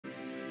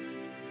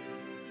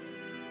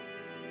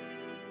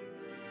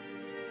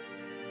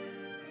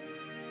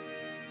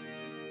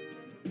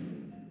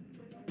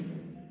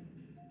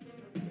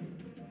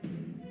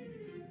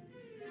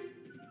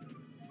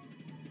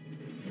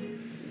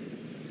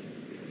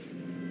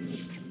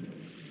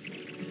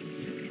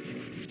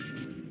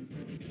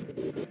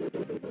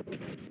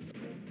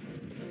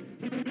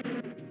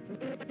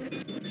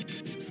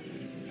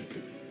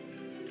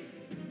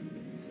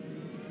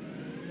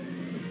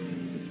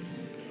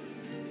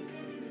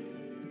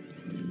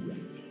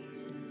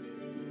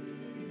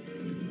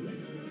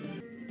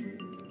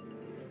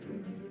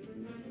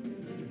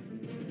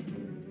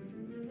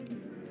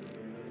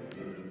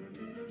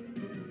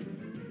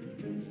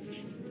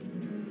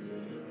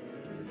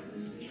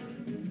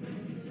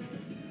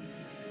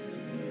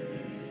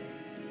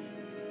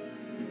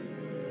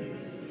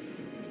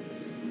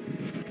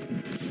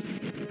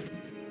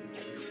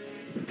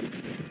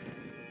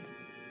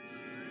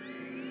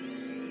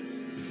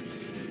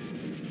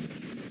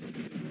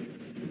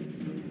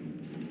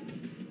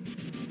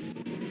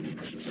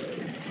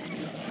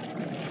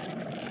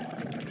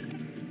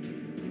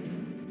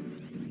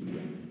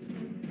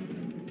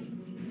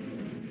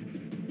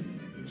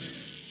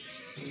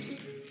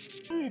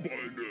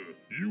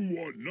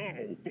What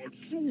now? But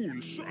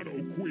soon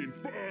Shadow Queen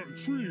burn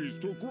trees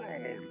to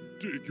ground,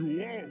 dig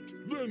you out,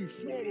 then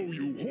swallow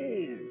you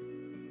whole.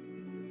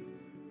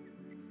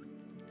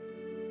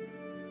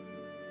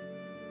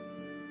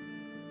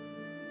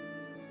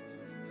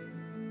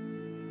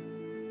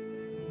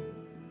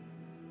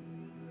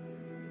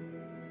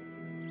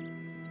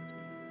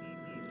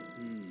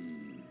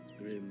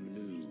 Grim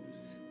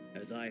news,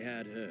 as I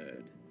had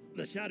heard.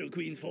 The Shadow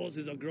Queen's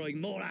forces are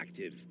growing more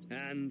active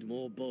and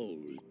more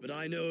bold, but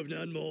I know of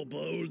none more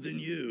bold than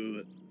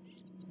you.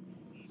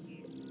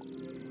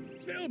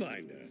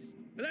 Spellbinder,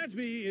 let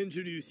me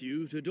introduce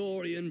you to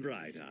Dorian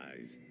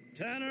Brighteyes.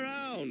 Turn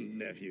around,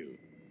 nephew.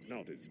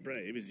 Not as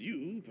brave as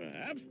you,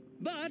 perhaps,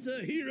 but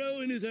a hero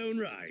in his own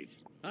right.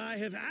 I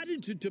have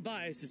added to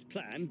Tobias's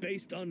plan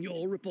based on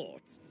your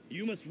reports.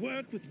 You must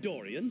work with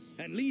Dorian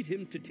and lead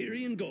him to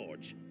Tyrian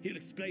Gorge. He'll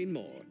explain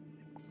more.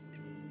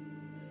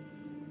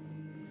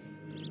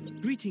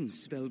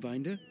 Greetings,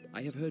 Spellbinder.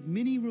 I have heard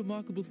many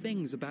remarkable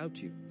things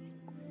about you.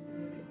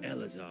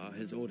 Elazar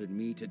has ordered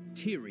me to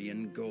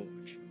Tyrian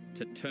Gorge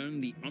to turn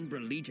the Umbra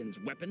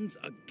Legion's weapons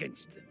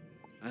against them.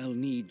 I'll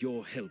need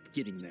your help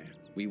getting there.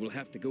 We will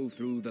have to go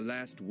through the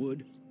Last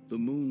Wood, the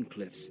Moon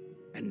Cliffs,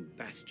 and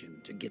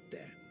Bastion to get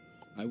there.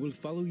 I will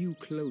follow you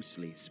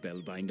closely,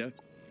 Spellbinder.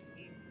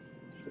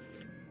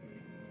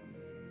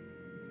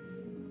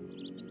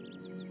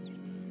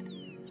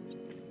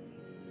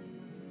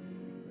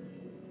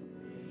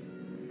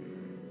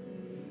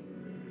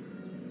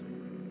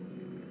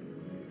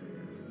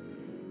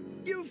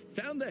 You've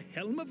found the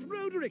Helm of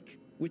Roderick!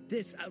 With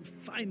this, I'll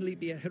finally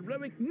be a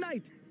heroic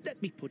knight!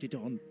 Let me put it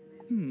on.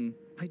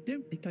 I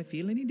don't think I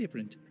feel any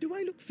different. Do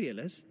I look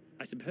fearless?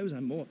 I suppose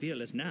I'm more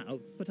fearless now,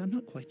 but I'm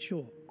not quite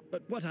sure.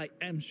 But what I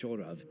am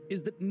sure of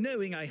is that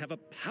knowing I have a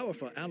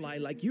powerful ally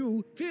like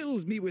you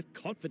fills me with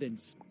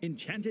confidence.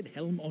 Enchanted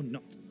helm or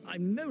not,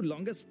 I'm no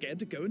longer scared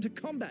to go into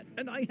combat,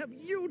 and I have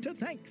you to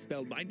thank,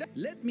 Spellbinder.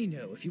 Let me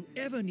know if you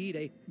ever need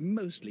a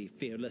mostly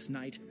fearless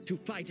knight to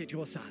fight at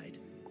your side.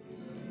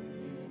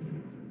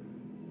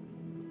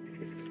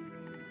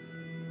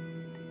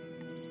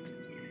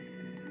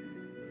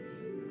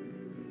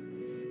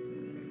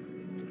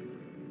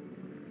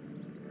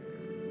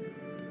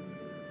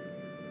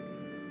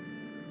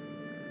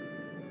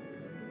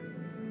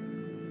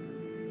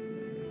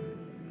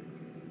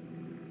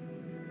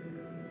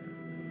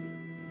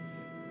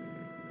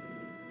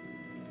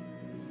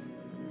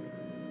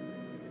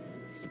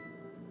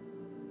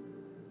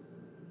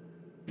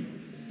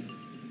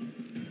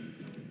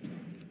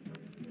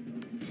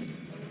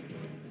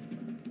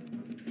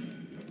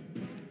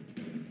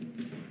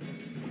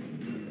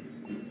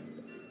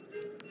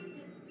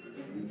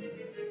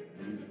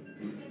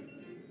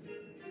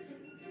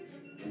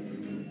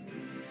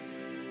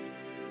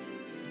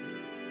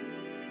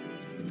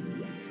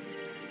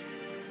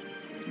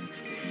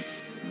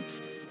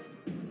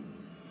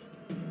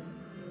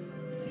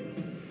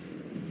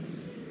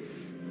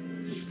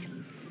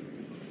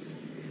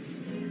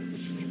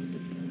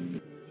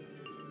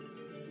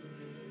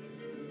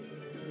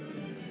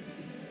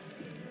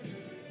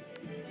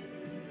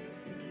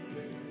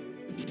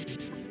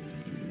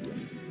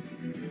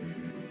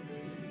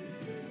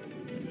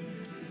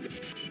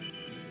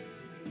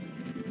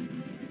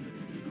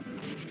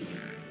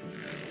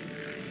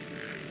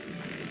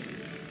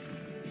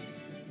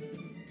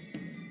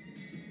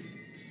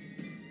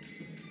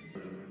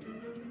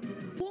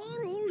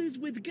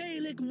 With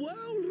Gaelic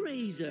World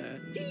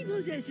Razor. He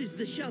possesses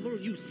the shovel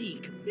you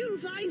seek. You'll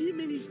find him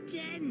in his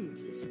tent.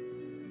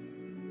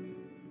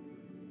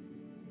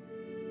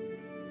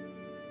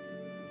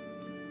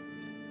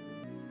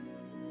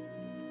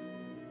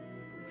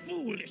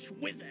 Foolish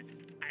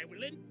wizard! I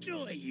will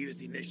enjoy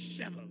using this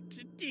shovel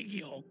to dig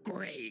your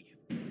grave.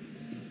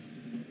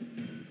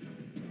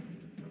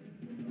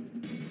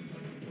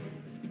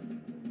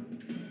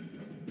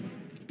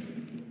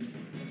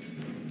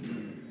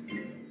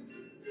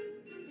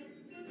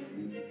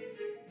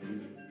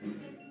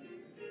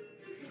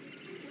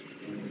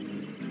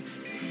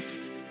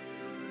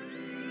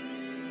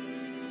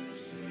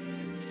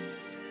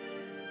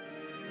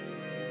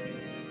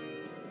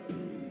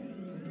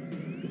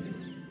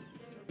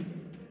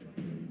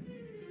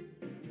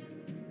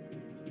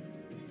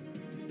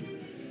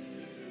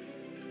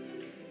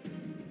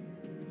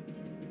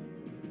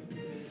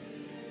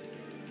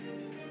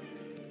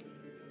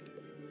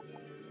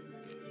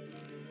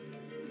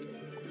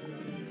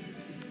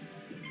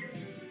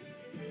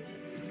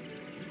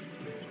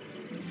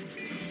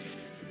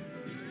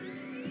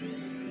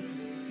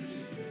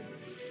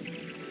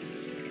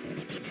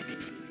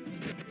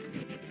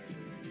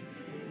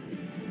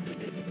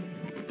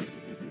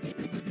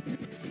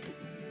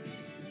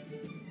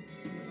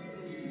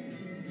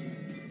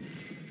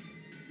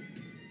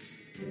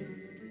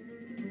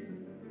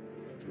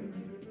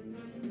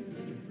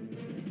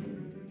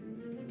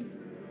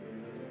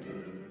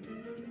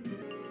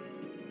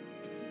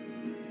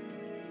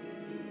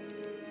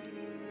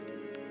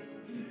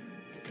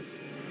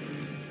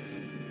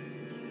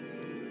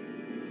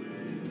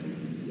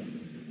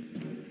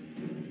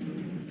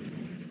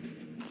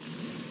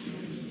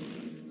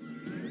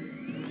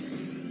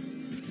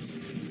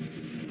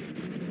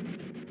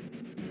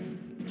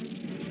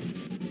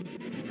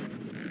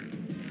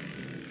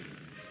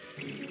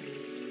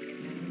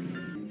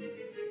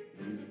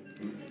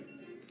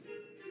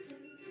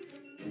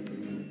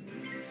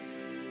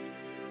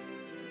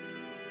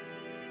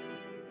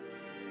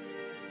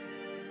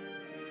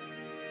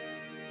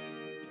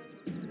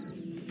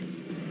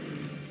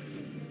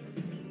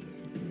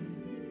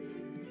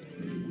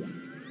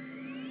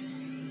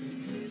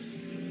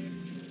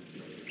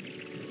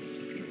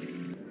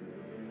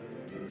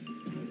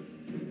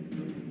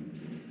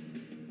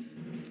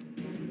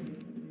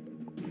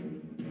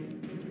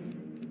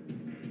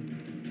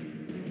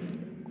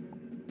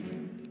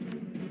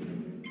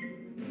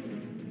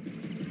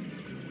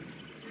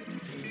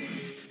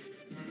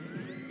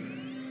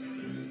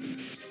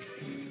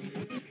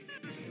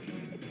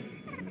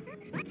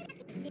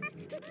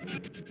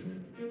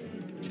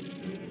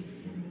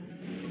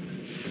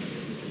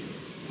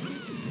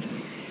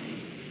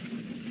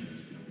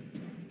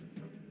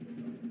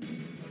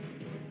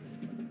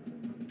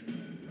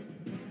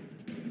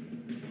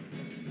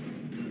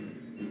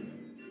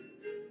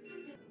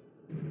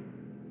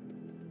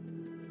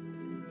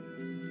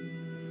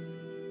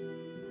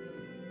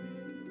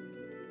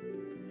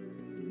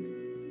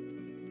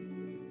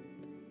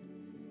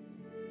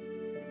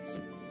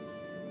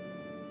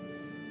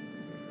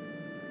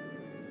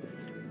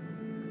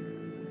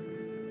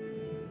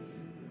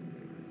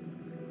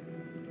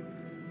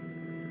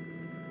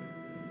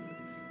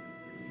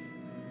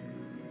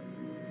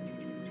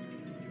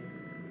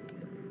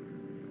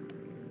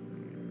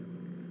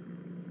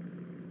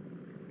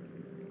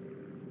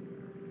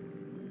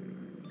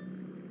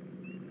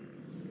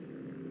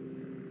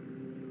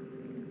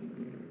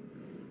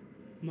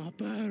 my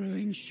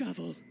burrowing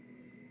shovel.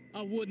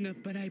 I wouldn't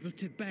have been able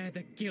to bear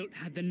the guilt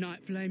had the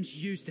night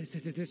flames used this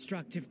as a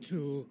destructive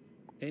tool.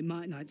 It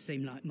might not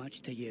seem like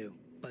much to you,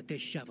 but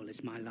this shovel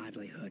is my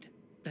livelihood.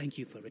 Thank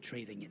you for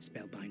retrieving it,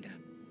 Spellbinder.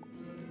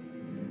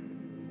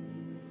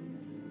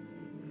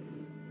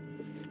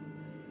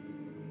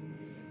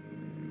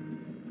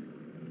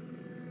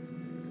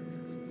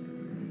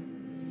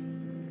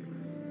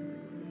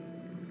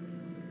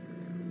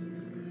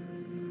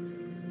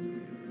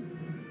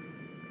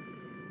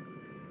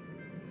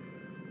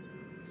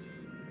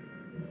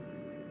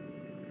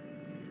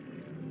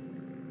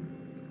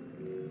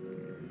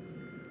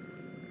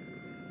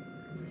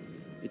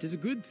 It is a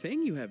good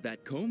thing you have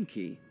that comb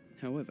key.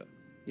 However,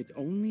 it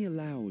only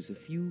allows a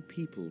few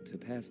people to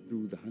pass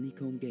through the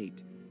honeycomb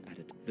gate at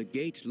it. The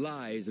gate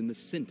lies in the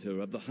center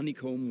of the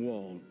honeycomb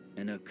wall,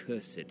 an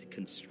accursed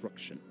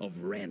construction of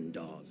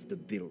Randaz the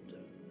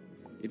Builder.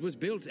 It was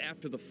built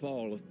after the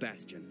fall of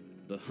Bastion.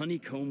 The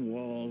honeycomb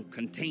wall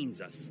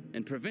contains us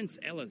and prevents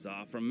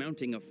Elazar from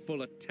mounting a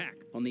full attack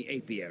on the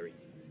apiary.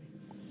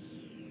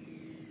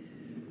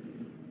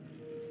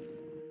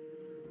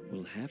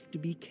 We'll have to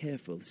be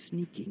careful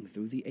sneaking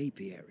through the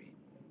apiary.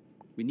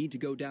 We need to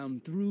go down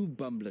through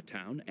Bumbler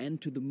Town and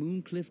to the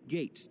Mooncliff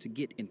Gates to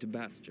get into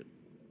Bastion.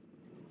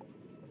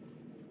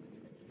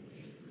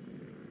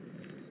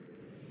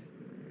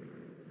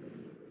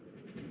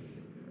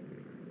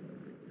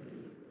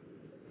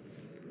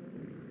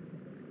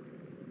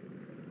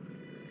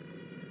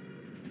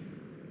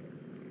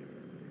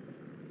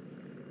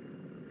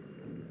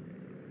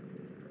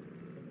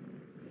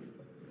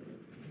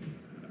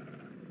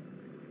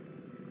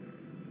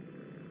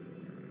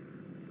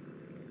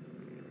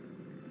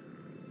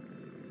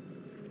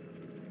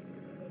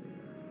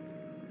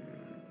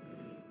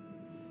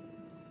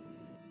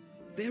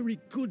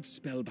 Very good,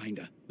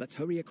 Spellbinder. Let's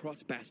hurry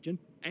across Bastion,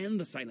 and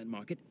the Silent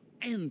Market,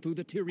 and through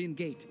the Tyrian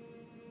Gate.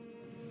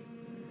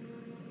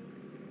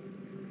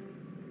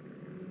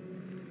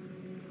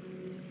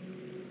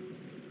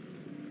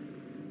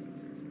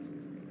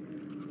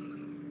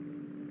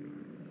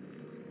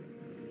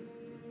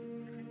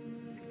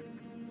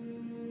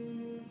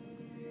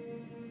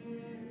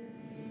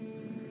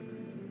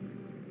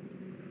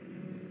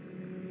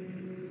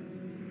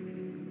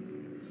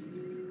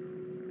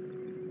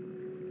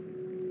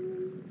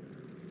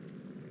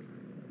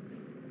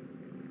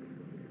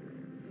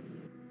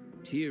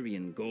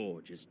 Tyrian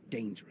Gorge is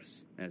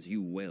dangerous, as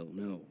you well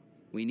know.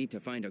 We need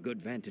to find a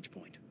good vantage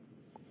point.